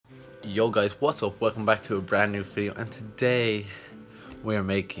Yo guys, what's up? Welcome back to a brand new video, and today we're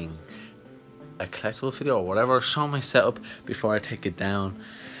making a collectible video or whatever, showing my setup before I take it down.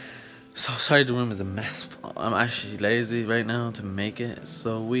 So sorry the room is a mess. I'm actually lazy right now to make it,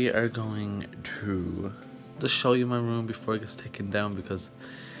 so we are going to just show you my room before it gets taken down because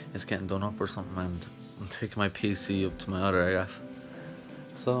it's getting done up or something, and I'm taking my PC up to my other area.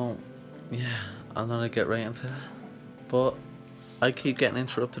 So yeah, I'm gonna get right into that, but I keep getting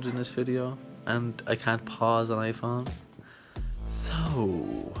interrupted in this video and I can't pause on iPhone.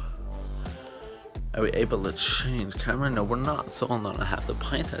 So are we able to change camera? No, we're not, so I'm gonna have to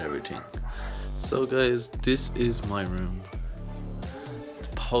point at everything. So guys, this is my room. The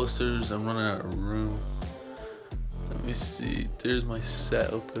posters, I'm running out of room. Let me see, there's my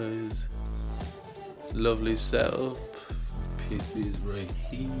setup guys. Lovely setup. PC is right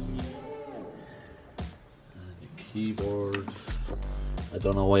here. And the keyboard. I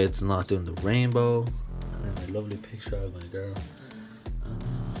don't know why it's not doing the rainbow. And then a lovely picture of my girl.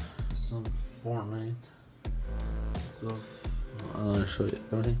 And some Fortnite stuff. I'm gonna show you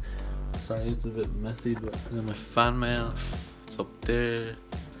everything. Sorry it's a bit messy, but and then my fan mail, it's up there.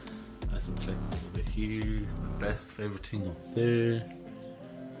 I have some collectibles over here. My best favorite thing up there.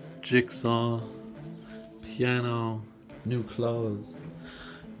 Jigsaw, piano, new clothes,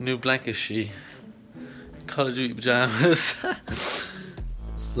 new blanket sheet, Call of Duty pajamas.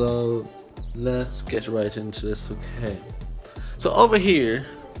 So let's get right into this. Okay, so over here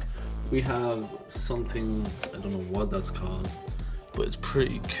we have something, I don't know what that's called, but it's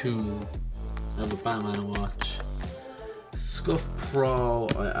pretty cool. I have a Batman watch. Scuff Pro,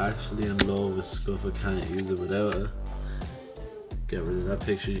 I actually in love with Scuff. I can't use it without it. Get rid of that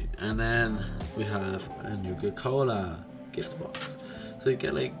picture. And then we have a Nuka-Cola gift box. So you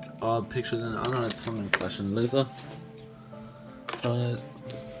get like odd pictures in it. I'm gonna turn my flashing light off. Turn it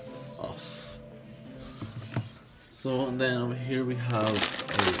off. So and then over here we have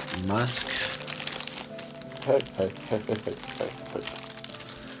a mask.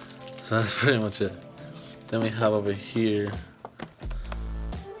 So that's pretty much it. Then we have over here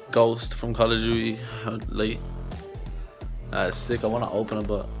Ghost from Call of Duty. How late? That's sick. I want to open it,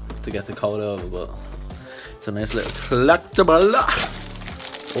 but to get the code out of it, but it's a nice little collectible.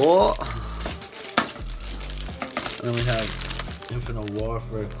 Oh, and then we have Infinite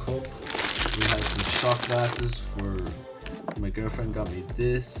Warfare cup. We have some shot glasses for my girlfriend. Got me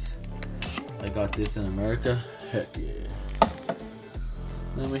this. I got this in America. Heck yeah.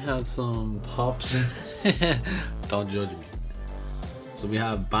 Then we have some pops. Don't judge me. So we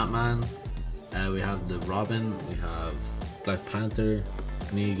have Batman. We have the Robin. We have Black Panther,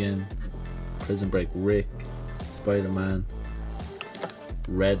 Negan, Prison Break Rick, Spider-Man,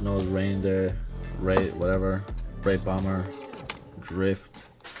 Red Nose Reindeer, Ray Bomber, Drift.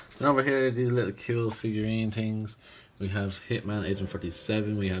 Then over here, these little cool figurine things. We have Hitman, Agent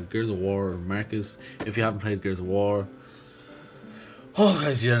 47. We have Gears of War, Marcus. If you haven't played Gears of War, oh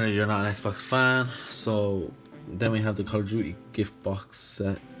guys, you're not an Xbox fan. So then we have the Call of Duty gift box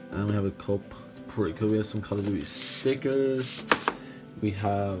set, and we have a cup. Pretty cool. We have some Call of Duty stickers. We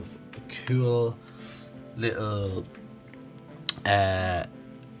have a cool little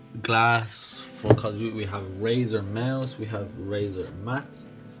glass for Call of Duty. We have Razer mouse. We have Razer mat,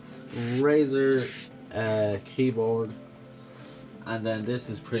 Razer keyboard, and then this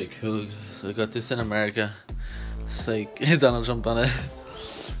is pretty cool. So I got this in America. It's like Donald Trump on it.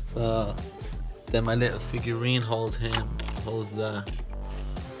 So then my little figurine holds that.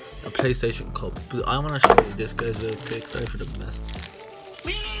 A PlayStation cup. But I want to show you this guys real quick. Sorry for the mess.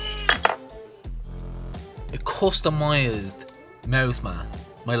 A customized mouse man.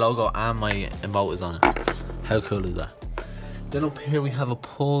 My logo and my emote is on it. How cool is that? Then up here we have a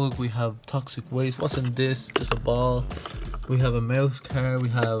pug. We have toxic waste. What's in this? Just a ball. We have a mouse car. We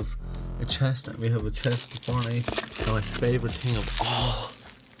have a chest. We have a chest of Fortnite. And my favorite thing of all,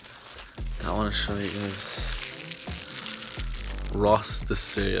 I want to show you guys. Ross the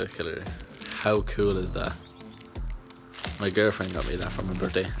serial killer. How cool is that? My girlfriend got me that for my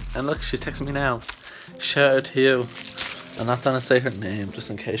birthday, and look, she's texting me now. Shout out to you. I'm not gonna say her name just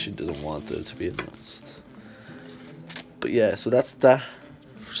in case she doesn't want it to be announced. But yeah, so that's that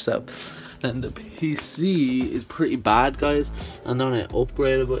for setup. Then the PC is pretty bad guys. I know I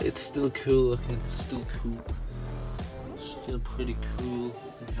upgraded, but it's still cool looking. It's still cool. It's still pretty cool.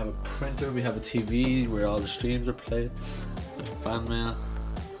 We have a printer, we have a TV where all the streams are played. Fan mail.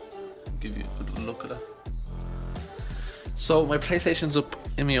 Give you a good look at that. So my PlayStation's up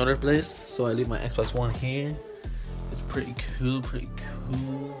in my other place, so I leave my Xbox One here. It's pretty cool,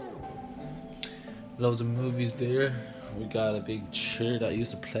 Loads of movies there. we got a big chair that I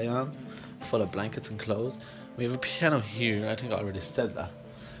used to play on, full of blankets and clothes. We have a piano here. I think I already said that.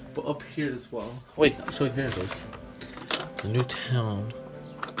 But up here as well. Wait, I'll show you here guys. The new town.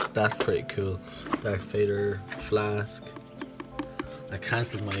 That's pretty cool. Darth Vader, flask. I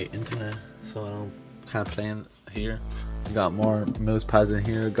cancelled my internet, so I can't play in here. Got more mouse pads in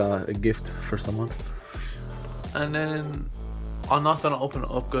here. Got a gift for someone. And then I'm not gonna open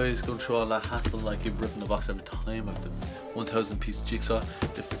it up, guys. Going through all that hassle like you've ripping the box every time of the 1,000 piece jigsaw.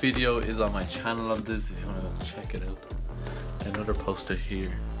 The video is on my channel of this if you wanna go check it out. Another poster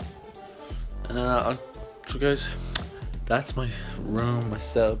here. And so guys, that's my room, my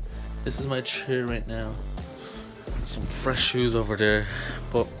setup. This is my chair right now. Some fresh shoes over there,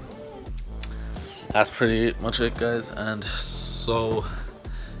 but that's pretty much it, guys. And so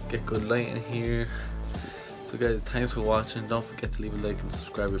get good light in here. So guys, thanks for watching. Don't forget to leave a like and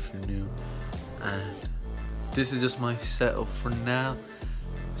subscribe if you're new. And this is just my setup for now,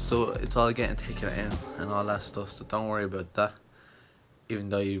 so it's all getting taken out and all that stuff, so don't worry about that, even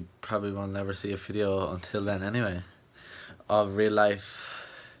though you probably won't never see a video until then anyway of real life.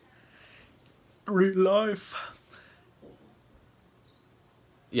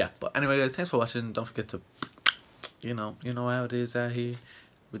 Yeah, but anyway guys, thanks for watching. Don't forget to, you know how it is out here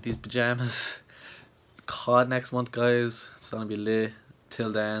with these pajamas. COD next month, guys. It's gonna be lit.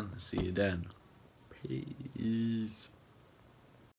 Till then, see you then. Peace.